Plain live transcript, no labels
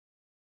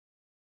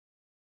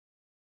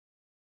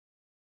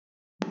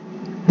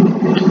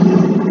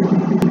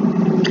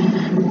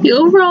The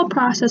overall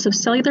process of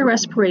cellular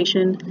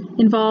respiration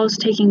involves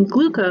taking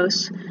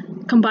glucose,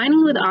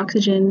 combining with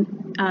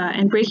oxygen,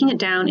 and breaking it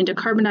down into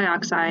carbon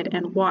dioxide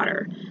and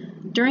water.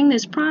 During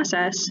this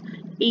process,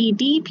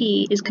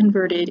 ADP is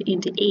converted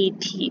into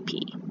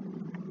ATP.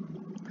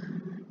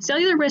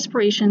 Cellular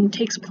respiration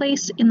takes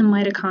place in the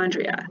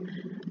mitochondria.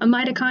 A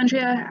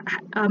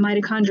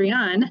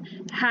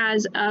mitochondrion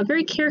has a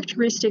very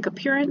characteristic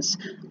appearance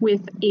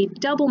with a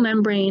double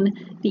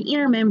membrane. The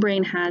inner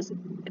membrane has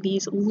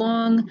these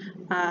long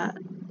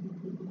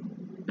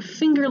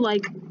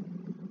finger-like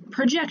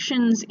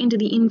projections into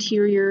the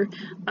interior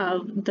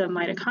of the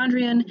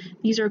mitochondrion.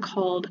 These are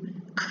called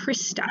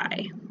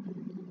cristae.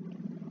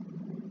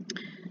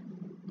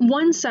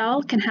 One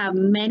cell can have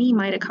many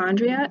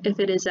mitochondria if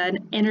it is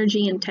an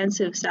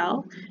energy-intensive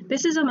cell.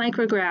 This is a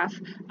micrograph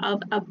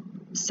of a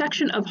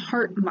section of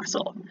heart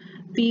muscle.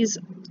 These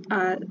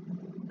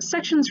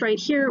sections right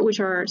here, which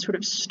are sort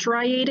of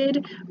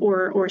striated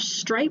or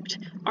striped,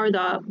 are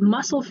the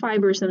muscle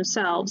fibers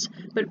themselves,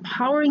 but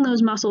powering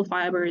those muscle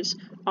fibers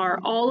are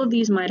all of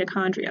these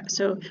mitochondria.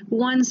 So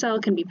one cell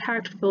can be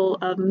packed full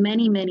of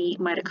many, many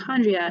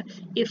mitochondria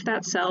if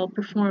that cell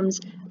performs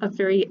a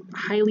very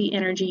highly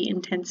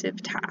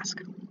energy-intensive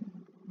task.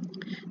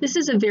 This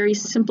is a very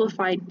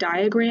simplified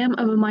diagram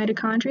of a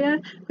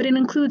mitochondria, but it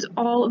includes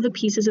all of the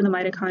pieces of the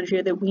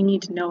mitochondria that we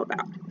need to know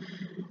about.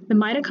 The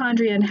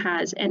mitochondrion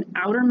has an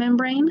outer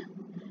membrane,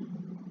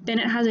 then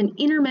it has an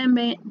inner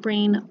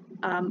membrane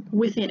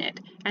within it,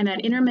 and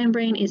that inner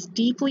membrane is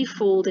deeply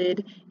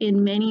folded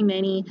in many,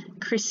 many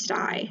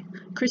cristae.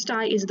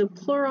 Cristae is the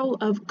plural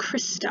of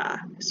crista,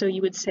 so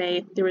you would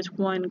say there is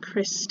one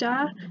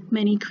crista,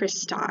 many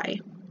cristae.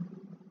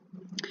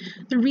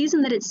 The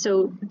reason that it's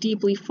so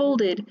deeply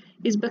folded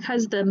is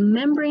because the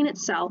membrane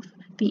itself,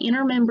 the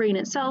inner membrane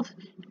itself,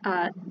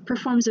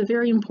 performs a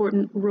very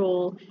important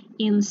role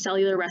in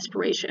cellular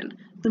respiration.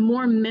 The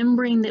more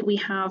membrane that we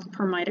have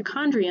per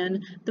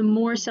mitochondrion, the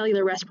more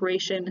cellular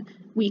respiration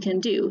we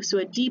can do. So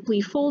a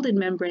deeply folded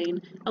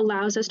membrane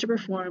allows us to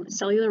perform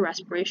cellular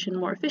respiration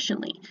more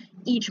efficiently.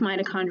 Each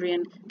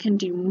mitochondrion can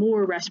do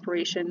more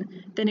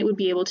respiration than it would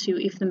be able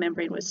to if the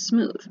membrane was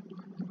smooth.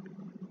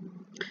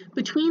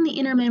 Between the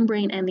inner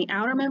membrane and the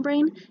outer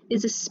membrane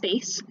is a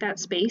space. That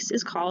space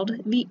is called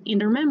the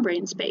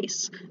intermembrane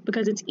space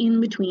because it's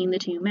in between the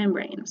two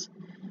membranes.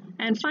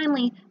 And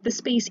finally, the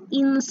space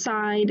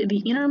inside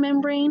the inner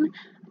membrane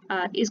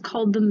is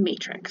called the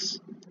matrix.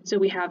 So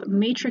we have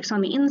matrix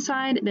on the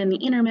inside, then the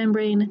inner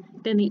membrane,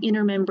 then the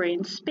inner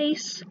membrane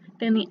space,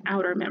 then the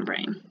outer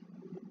membrane.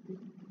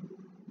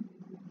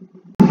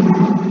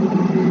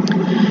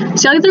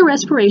 Cellular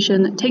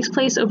respiration takes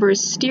place over a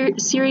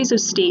series of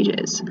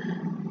stages.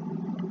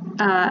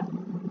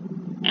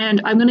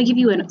 And I'm going to give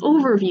you an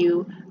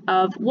overview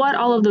of what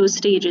all of those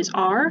stages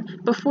are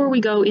before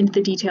we go into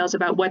the details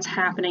about what's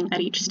happening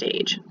at each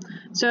stage.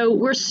 So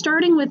we're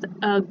starting with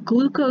a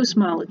glucose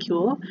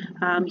molecule.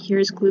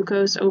 Here's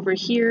glucose over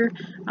here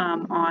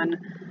on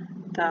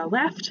the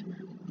left.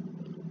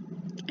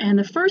 And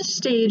the first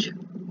stage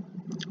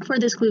for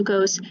this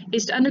glucose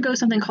is to undergo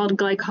something called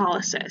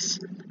glycolysis.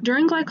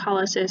 During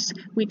glycolysis,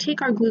 we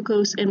take our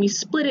glucose and we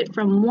split it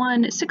from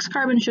one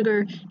 6-carbon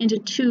sugar into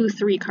two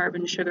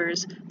 3-carbon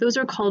sugars. Those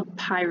are called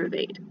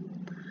pyruvate.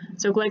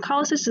 So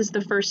glycolysis is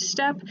the first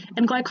step,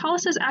 and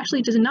glycolysis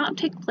actually does not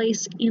take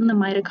place in the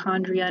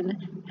mitochondrion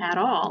at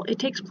all. It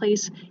takes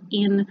place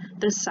in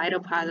the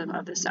cytoplasm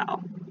of the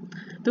cell.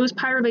 Those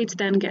pyruvates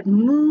then get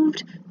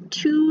moved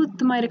to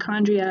the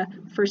mitochondria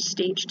for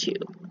stage 2.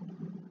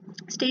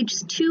 Stage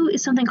 2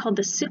 is something called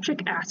the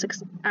citric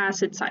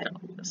acid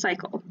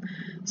cycle.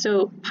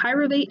 So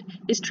pyruvate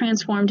is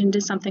transformed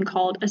into something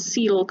called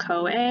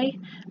acetyl-CoA.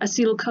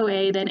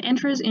 Acetyl-CoA then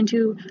enters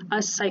into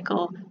a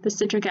cycle, the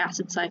citric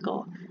acid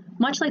cycle.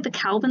 Much like the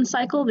Calvin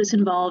cycle, this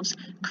involves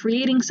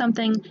creating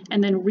something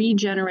and then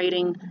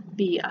regenerating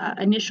the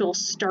initial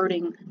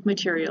starting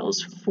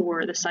materials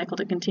for the cycle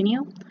to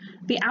continue.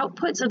 The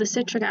outputs of the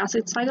citric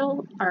acid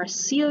cycle are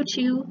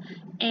CO2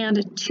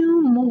 and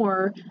 2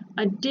 more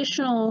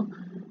additional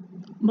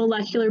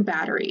molecular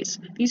batteries.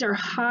 These are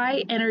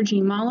high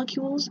energy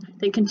molecules.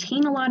 They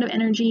contain a lot of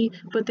energy,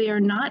 but they are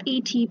not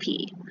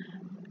ATP.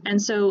 And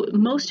so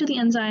most of the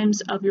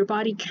enzymes of your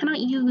body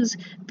cannot use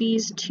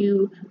these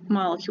 2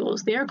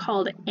 molecules. They are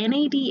called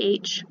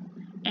NADH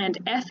and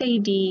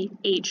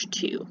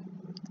FADH2.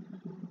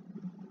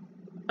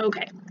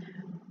 Okay.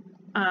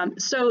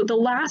 So the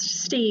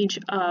last stage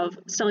of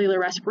cellular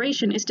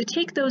respiration is to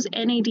take those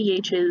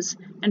NADHs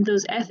and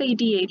those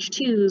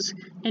FADH2s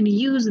and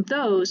use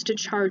those to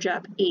charge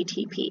up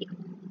ATP.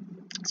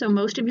 So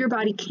most of your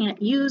body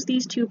can't use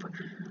these two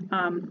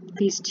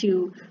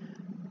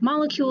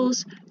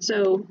molecules,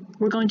 so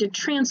we're going to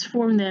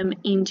transform them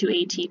into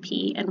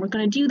ATP, and we're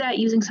going to do that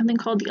using something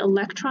called the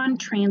electron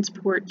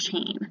transport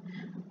chain.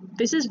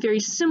 This is very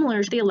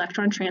similar to the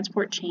electron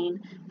transport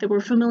chain that we're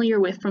familiar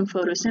with from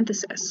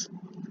photosynthesis.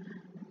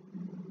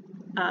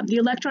 The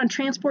electron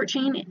transport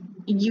chain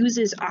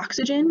uses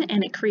oxygen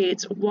and it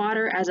creates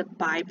water as a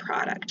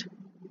byproduct.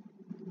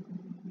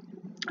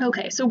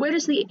 Okay, so where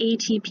does the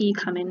ATP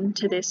come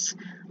into this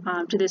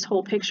to this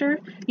whole picture?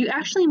 You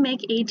actually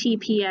make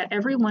ATP at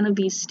every one of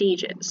these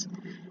stages.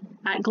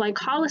 At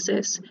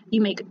glycolysis,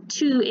 you make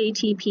 2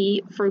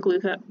 ATP per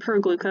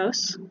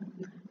glucose.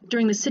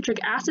 During the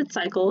citric acid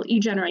cycle, you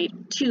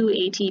generate 2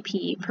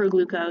 ATP per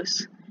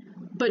glucose.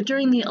 But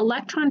during the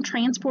electron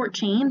transport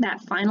chain,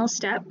 that final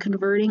step,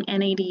 converting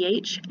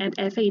NADH and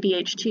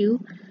FADH2,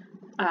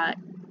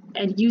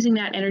 and using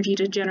that energy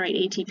to generate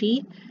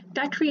ATP,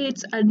 that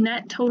creates a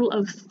net total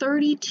of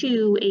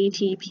 32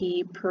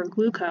 ATP per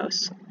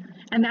glucose.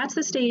 And that's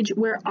the stage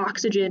where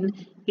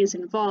oxygen is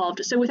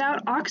involved. So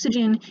without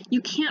oxygen,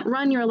 you can't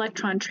run your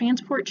electron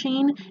transport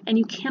chain, and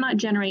you cannot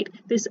generate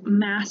this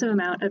massive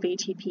amount of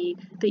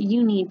ATP that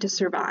you need to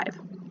survive.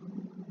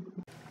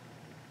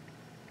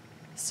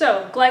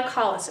 So,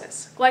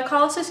 glycolysis.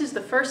 Glycolysis is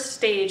the first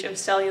stage of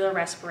cellular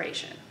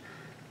respiration.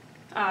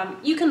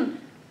 You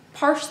can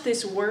parse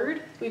this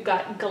word. We've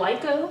got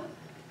glyco,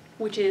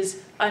 which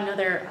is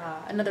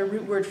another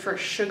root word for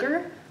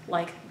sugar,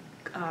 like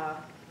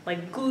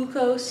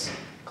glucose,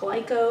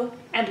 glyco,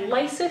 and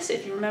lysis.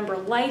 If you remember,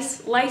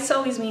 lyse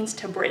always means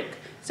to break.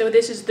 So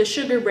this is the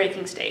sugar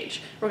breaking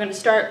stage. We're going to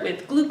start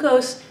with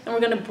glucose, and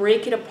we're going to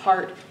break it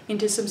apart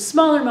into some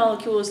smaller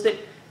molecules that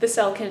the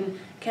cell can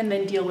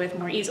then deal with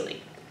more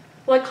easily.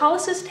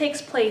 Glycolysis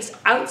takes place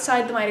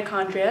outside the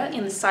mitochondria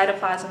in the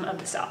cytoplasm of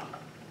the cell.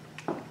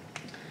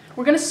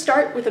 We're going to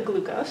start with a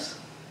glucose.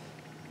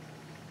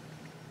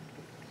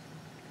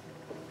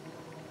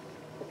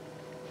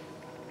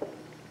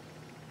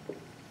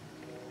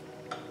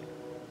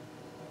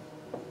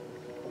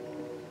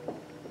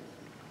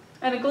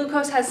 And a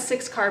glucose has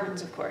 6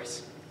 carbons, of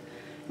course.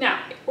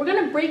 Now, we're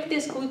going to break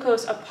this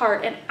glucose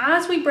apart, and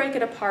as we break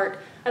it apart,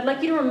 I'd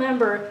like you to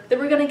remember that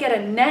we're going to get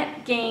a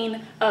net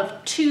gain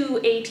of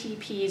 2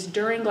 ATPs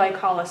during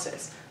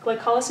glycolysis.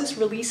 Glycolysis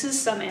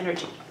releases some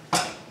energy.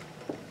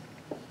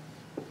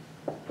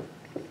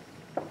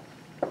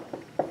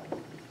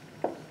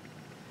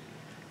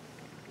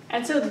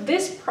 And so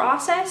this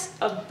process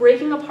of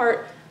breaking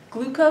apart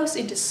glucose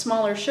into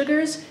smaller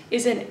sugars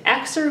is an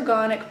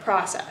exergonic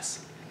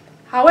process.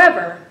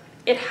 However,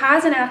 it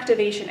has an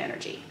activation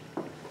energy.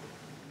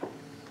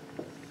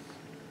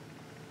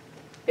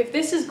 If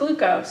this is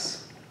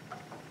glucose,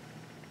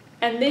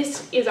 and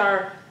this is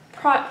our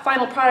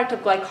final product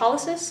of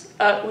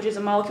glycolysis, which is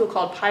a molecule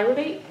called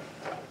pyruvate,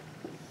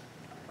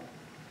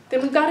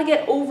 then we've got to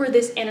get over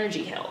this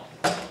energy hill.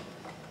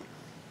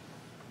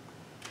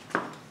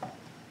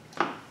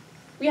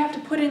 We have to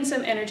put in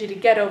some energy to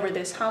get over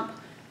this hump.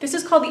 This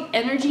is called the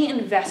energy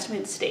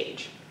investment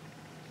stage.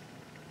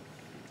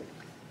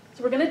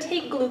 So we're going to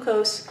take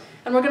glucose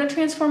and we're going to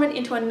transform it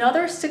into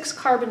another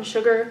 6-carbon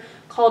sugar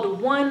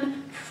called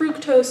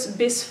 1-fructose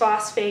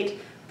bisphosphate,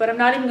 but I'm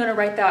not even going to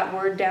write that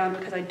word down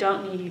because I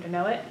don't need you to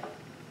know it.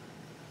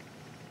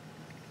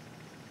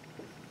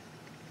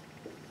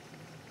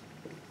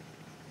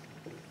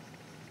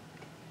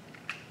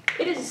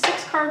 It is a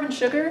 6-carbon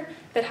sugar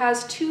that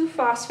has 2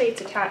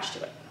 phosphates attached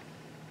to it.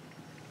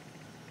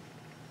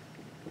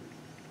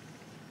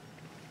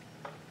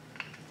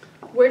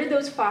 Where did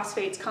those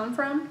phosphates come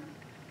from?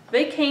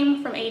 They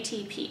came from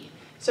ATP.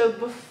 So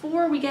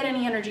before we get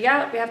any energy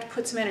out, we have to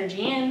put some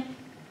energy in.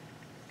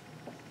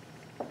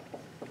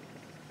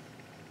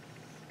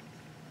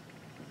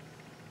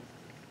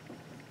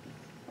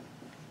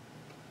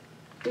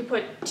 We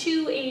put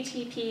 2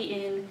 ATP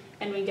in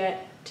and we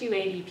get 2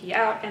 ADP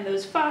out, and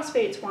those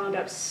phosphates wound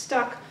up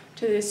stuck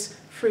to this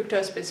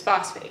fructose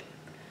bisphosphate.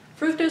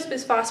 Fructose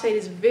bisphosphate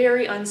is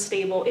very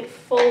unstable. It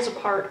falls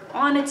apart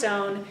on its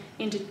own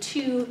into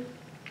 2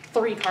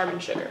 3-carbon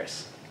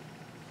sugars.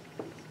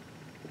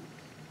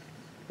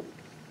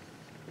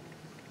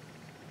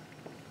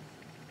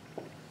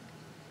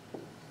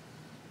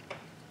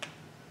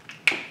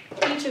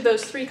 Each of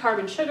those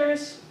 3-carbon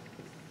sugars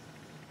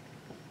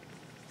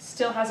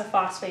still has a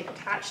phosphate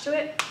attached to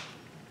it.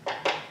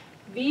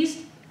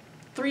 These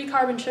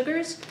 3-carbon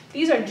sugars,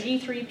 these are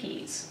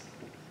G3Ps.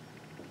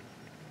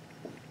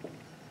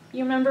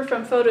 You remember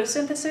from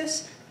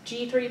photosynthesis,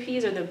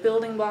 G3Ps are the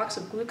building blocks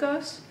of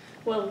glucose?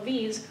 Well,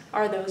 these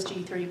are those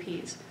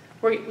G3Ps.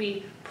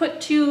 We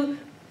put 2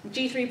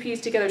 G3Ps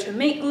together to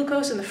make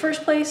glucose in the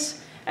first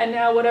place, and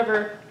now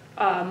whatever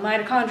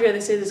mitochondria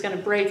this is going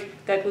to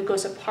break that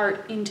glucose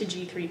apart into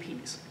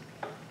G3Ps.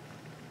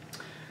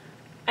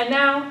 And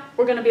now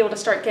we're going to be able to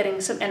start getting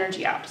some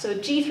energy out. So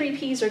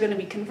G3Ps are going to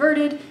be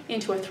converted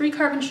into a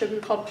 3-carbon sugar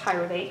called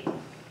pyruvate.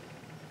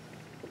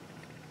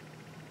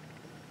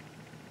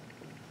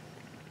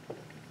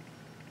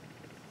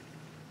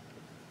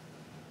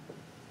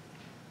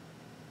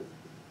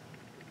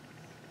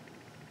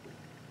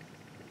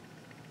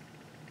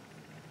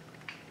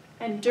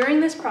 And during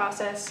this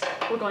process,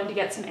 we're going to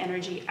get some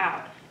energy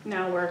out.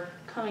 Now we're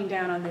coming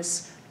down on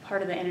this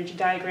part of the energy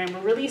diagram. We're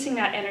releasing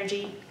that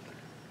energy.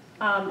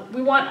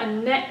 We want a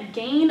net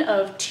gain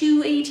of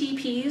 2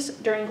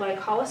 ATPs during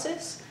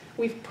glycolysis.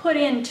 We've put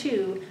in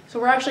 2, so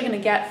we're actually going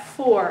to get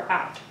 4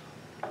 out.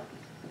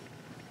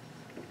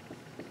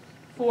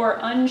 4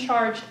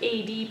 uncharged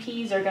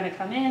ADPs are going to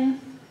come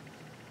in.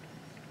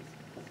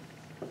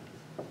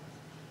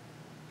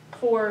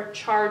 4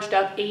 charged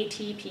up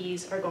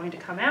ATPs are going to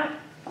come out.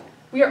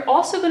 We are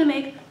also going to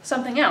make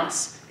something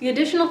else. The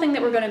additional thing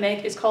that we're going to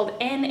make is called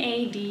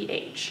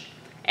NADH.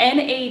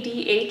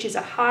 NADH is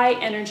a high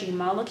energy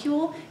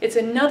molecule. It's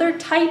another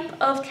type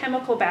of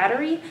chemical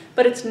battery,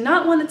 but it's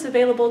not one that's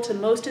available to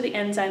most of the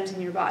enzymes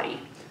in your body.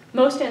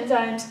 Most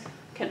enzymes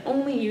can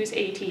only use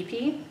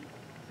ATP.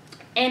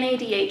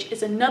 NADH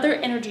is another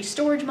energy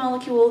storage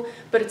molecule,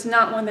 but it's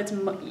not one that's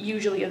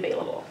usually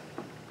available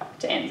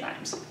to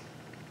enzymes.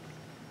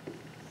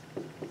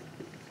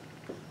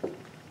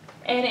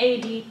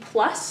 NAD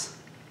plus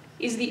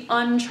is the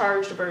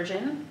uncharged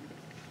version,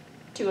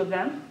 2 of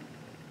them.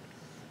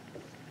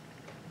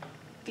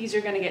 These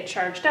are going to get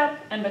charged up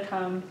and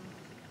become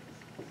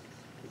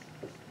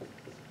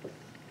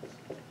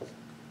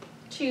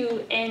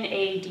 2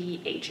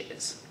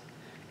 NADHs.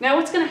 Now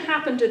what's going to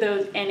happen to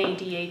those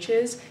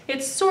NADHs?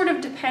 It sort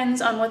of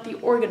depends on what the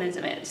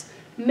organism is.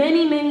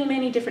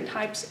 Many different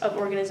types of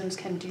organisms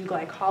can do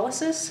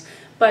glycolysis,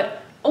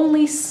 but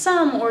only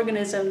some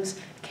organisms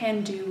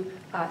can do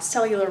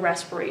cellular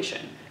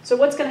respiration. So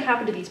what's going to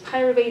happen to these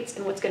pyruvates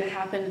and what's going to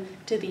happen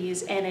to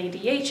these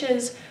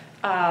NADHs?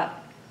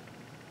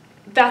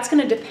 That's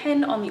going to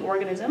depend on the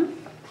organism.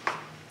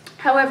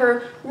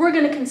 However, we're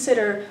going to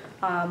consider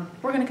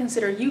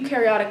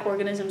eukaryotic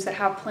organisms that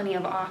have plenty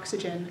of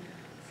oxygen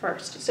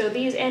first. So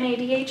these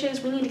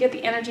NADHs, we need to get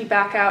the energy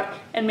back out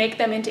and make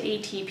them into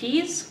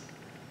ATPs,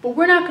 but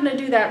we're not going to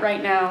do that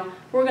right now.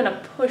 We're going to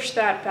push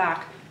that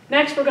back.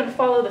 Next, we're going to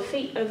follow the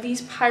fate of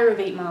these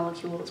pyruvate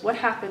molecules. What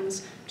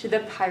happens to the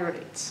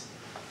pyruvates?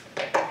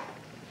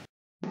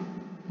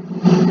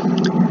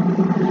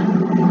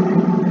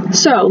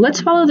 So let's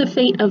follow the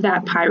fate of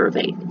that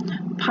pyruvate.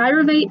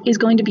 Pyruvate is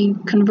going to be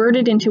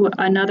converted into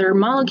another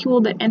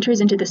molecule that enters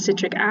into the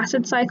citric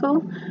acid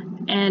cycle,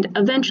 and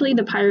eventually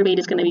the pyruvate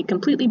is going to be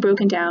completely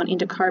broken down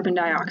into carbon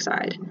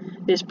dioxide.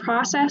 This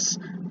process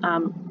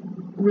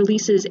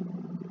releases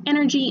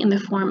energy in the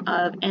form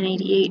of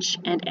NADH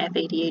and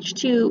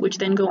FADH2, which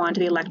then go on to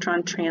the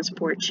electron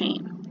transport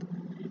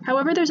chain.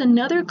 However, there's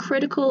another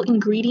critical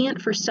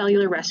ingredient for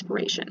cellular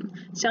respiration.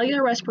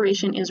 Cellular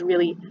respiration is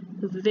really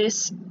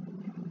this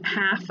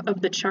half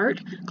of the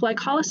chart.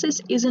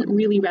 Glycolysis isn't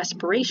really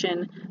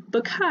respiration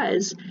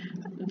because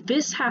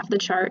this half of the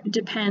chart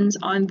depends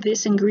on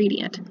this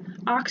ingredient,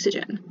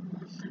 oxygen.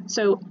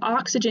 So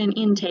oxygen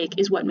intake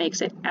is what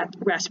makes it at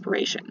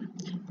respiration.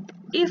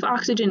 If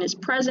oxygen is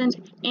present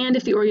and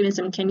if the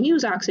organism can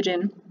use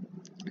oxygen,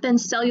 then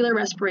cellular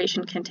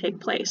respiration can take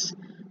place.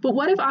 But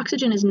what if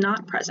oxygen is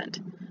not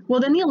present? Well,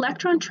 then the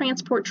electron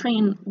transport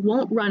train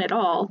won't run at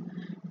all,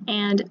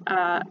 and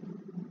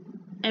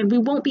we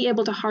won't be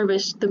able to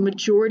harvest the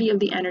majority of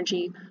the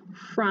energy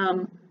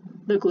from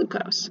the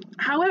glucose.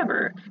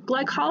 However,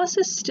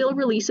 glycolysis still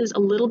releases a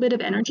little bit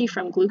of energy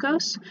from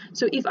glucose,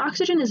 so if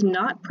oxygen is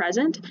not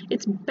present,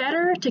 it's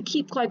better to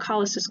keep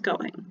glycolysis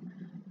going.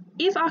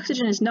 If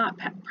oxygen is not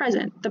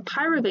present, the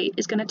pyruvate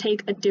is going to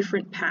take a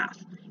different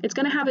path. It's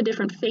going to have a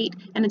different fate,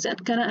 and it's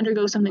going to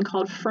undergo something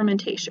called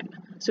fermentation.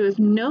 So if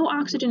no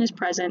oxygen is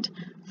present,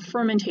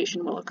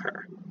 fermentation will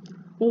occur.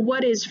 Well,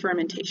 what is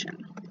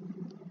fermentation?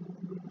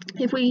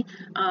 If we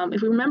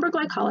remember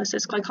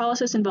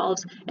glycolysis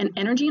involves an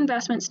energy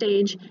investment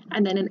stage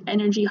and then an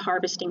energy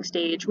harvesting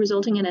stage,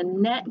 resulting in a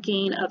net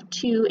gain of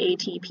 2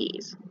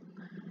 ATPs.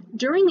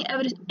 During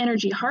the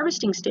energy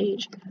harvesting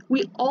stage,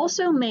 we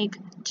also make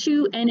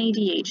 2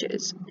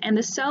 NADHs, and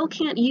the cell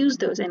can't use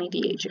those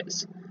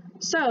NADHs.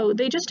 So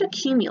they just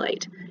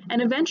accumulate,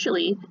 and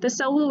eventually the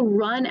cell will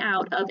run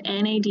out of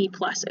NAD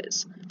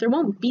pluses. There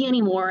won't be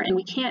any more, and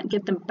we can't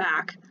get them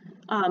back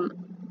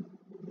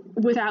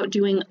without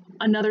doing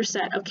another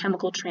set of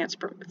chemical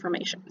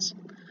transformations.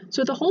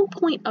 So the whole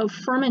point of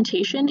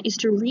fermentation is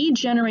to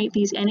regenerate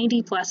these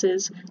NAD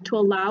pluses to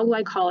allow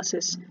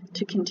glycolysis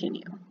to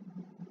continue.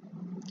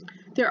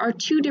 There are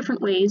 2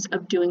 different ways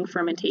of doing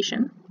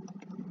fermentation.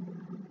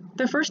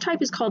 The first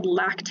type is called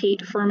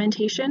lactate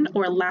fermentation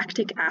or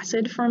lactic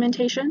acid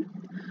fermentation.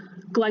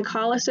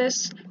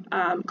 Glycolysis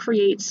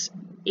creates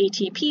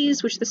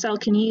ATPs, which the cell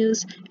can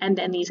use, and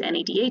then these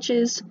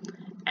NADHs.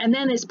 And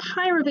then this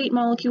pyruvate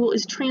molecule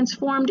is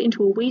transformed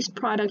into a waste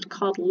product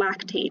called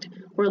lactate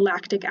or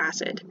lactic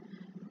acid.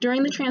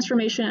 During the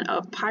transformation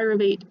of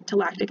pyruvate to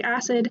lactic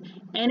acid,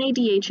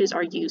 NADHs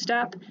are used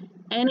up,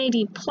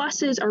 NAD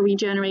pluses are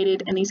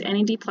regenerated, and these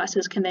NAD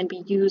pluses can then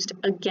be used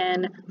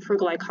again for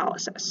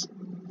glycolysis.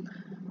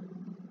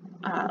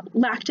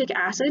 Lactic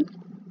acid,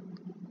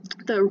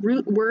 the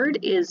root word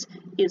is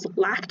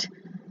lact,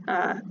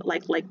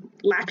 like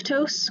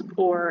lactose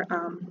or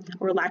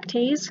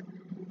lactase,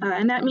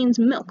 and that means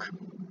milk.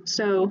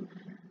 So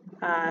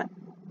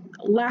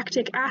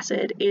lactic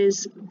acid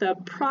is the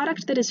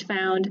product that is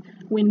found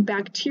when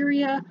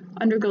bacteria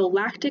undergo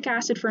lactic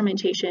acid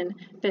fermentation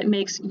that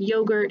makes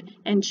yogurt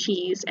and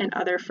cheese and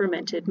other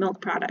fermented milk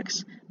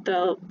products.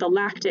 The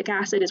lactic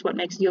acid is what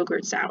makes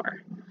yogurt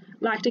sour.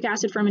 Lactic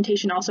acid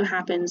fermentation also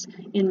happens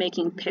in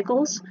making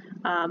pickles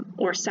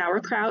or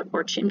sauerkraut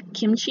or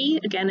kimchi.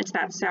 Again, it's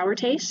that sour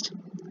taste.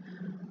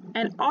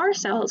 And our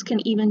cells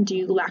can even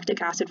do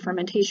lactic acid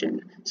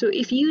fermentation. So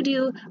if you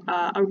do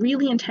a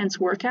really intense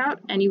workout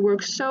and you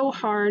work so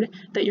hard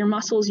that your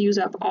muscles use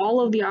up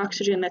all of the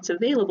oxygen that's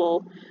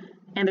available,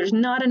 and there's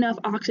not enough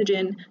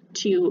oxygen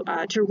to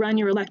run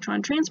your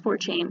electron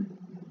transport chain,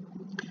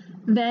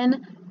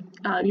 then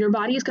your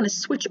body is going to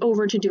switch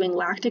over to doing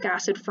lactic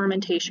acid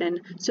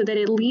fermentation so that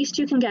at least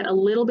you can get a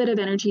little bit of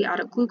energy out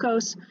of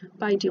glucose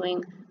by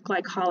doing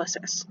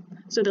glycolysis.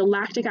 So the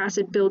lactic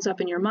acid builds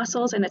up in your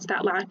muscles, and it's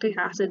that lactic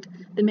acid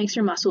that makes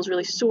your muscles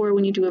really sore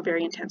when you do a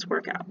very intense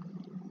workout.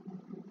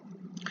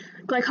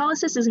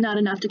 Glycolysis is not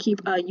enough to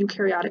keep a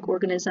eukaryotic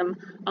organism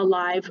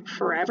alive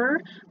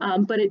forever,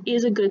 but it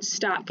is a good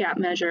stopgap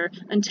measure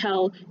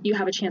until you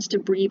have a chance to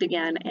breathe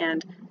again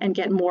and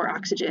get more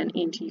oxygen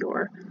into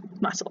your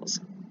muscles.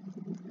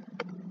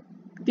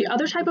 The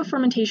other type of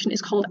fermentation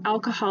is called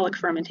alcoholic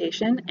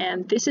fermentation,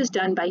 and this is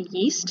done by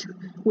yeast,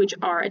 which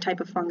are a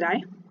type of fungi.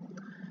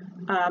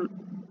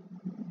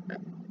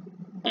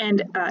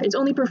 It's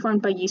only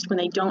performed by yeast when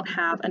they don't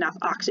have enough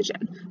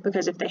oxygen,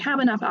 because if they have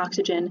enough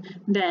oxygen,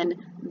 then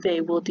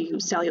they will do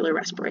cellular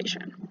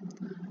respiration.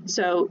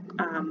 So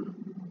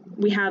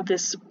we have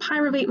this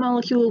pyruvate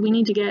molecule. We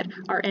need to get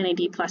our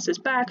NAD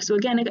pluses back. So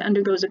again, it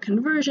undergoes a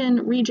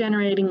conversion,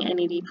 regenerating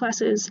NAD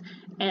pluses,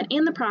 and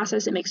in the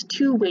process, it makes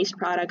two waste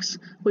products,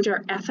 which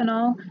are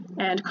ethanol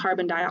and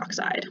carbon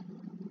dioxide.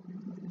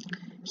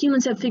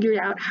 Humans have figured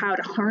out how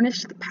to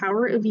harness the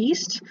power of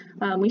yeast.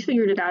 We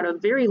figured it out a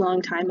very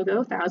long time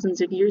ago,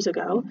 thousands of years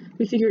ago.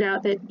 We figured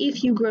out that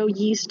if you grow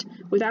yeast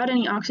without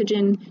any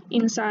oxygen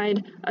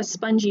inside a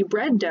spongy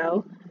bread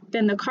dough,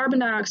 then the carbon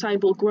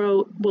dioxide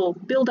will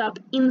build up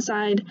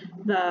inside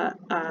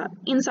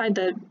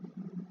the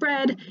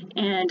bread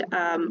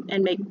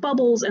and make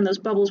bubbles, and those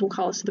bubbles will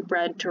cause the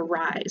bread to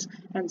rise.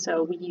 And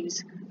so we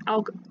use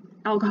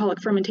alcoholic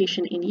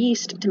fermentation in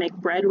yeast to make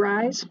bread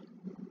rise.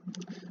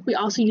 We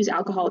also use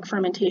alcoholic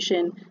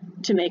fermentation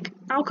to make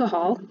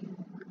alcohol,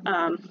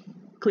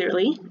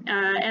 clearly,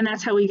 and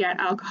that's how we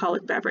get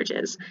alcoholic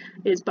beverages,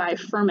 is by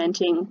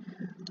fermenting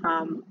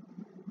an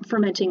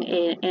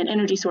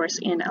energy source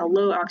in a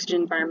low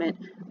oxygen environment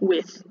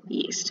with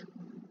yeast.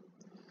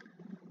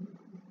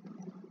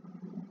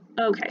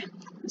 Okay,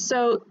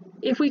 so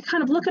if we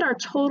kind of look at our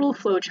total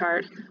flow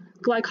chart,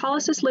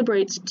 glycolysis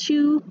liberates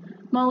 2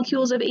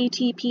 molecules of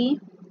ATP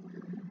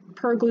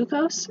per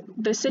glucose,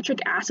 the citric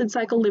acid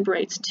cycle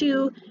liberates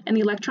 2, and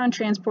the electron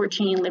transport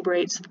chain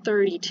liberates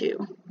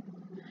 32.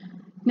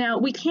 Now,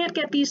 we can't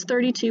get these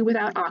 32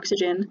 without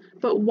oxygen,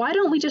 but why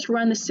don't we just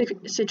run the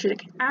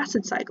citric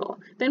acid cycle?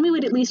 Then we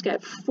would at least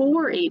get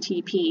 4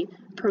 ATP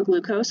per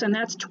glucose, and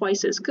that's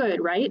twice as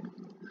good, right?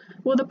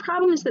 Well, the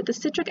problem is that the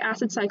citric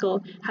acid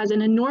cycle has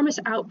an enormous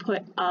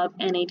output of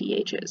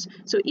NADHs.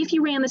 So if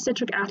you ran the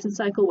citric acid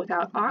cycle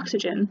without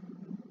oxygen,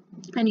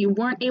 and you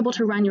weren't able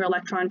to run your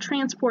electron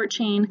transport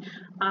chain,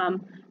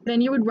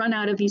 then you would run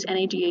out of these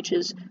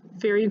NADHs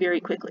very, very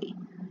quickly.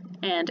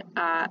 And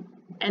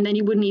then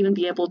you wouldn't even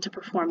be able to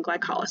perform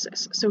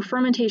glycolysis. So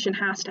fermentation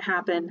has to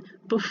happen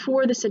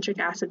before the citric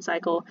acid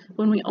cycle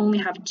when we only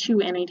have 2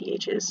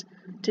 NADHs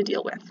to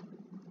deal with.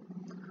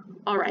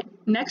 All right,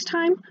 next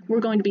time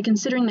we're going to be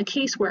considering the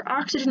case where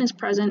oxygen is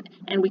present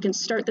and we can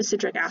start the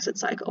citric acid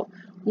cycle.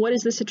 What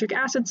is the citric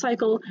acid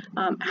cycle?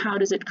 How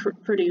does it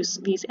produce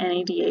these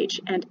NADH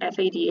and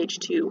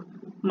FADH2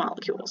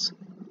 molecules?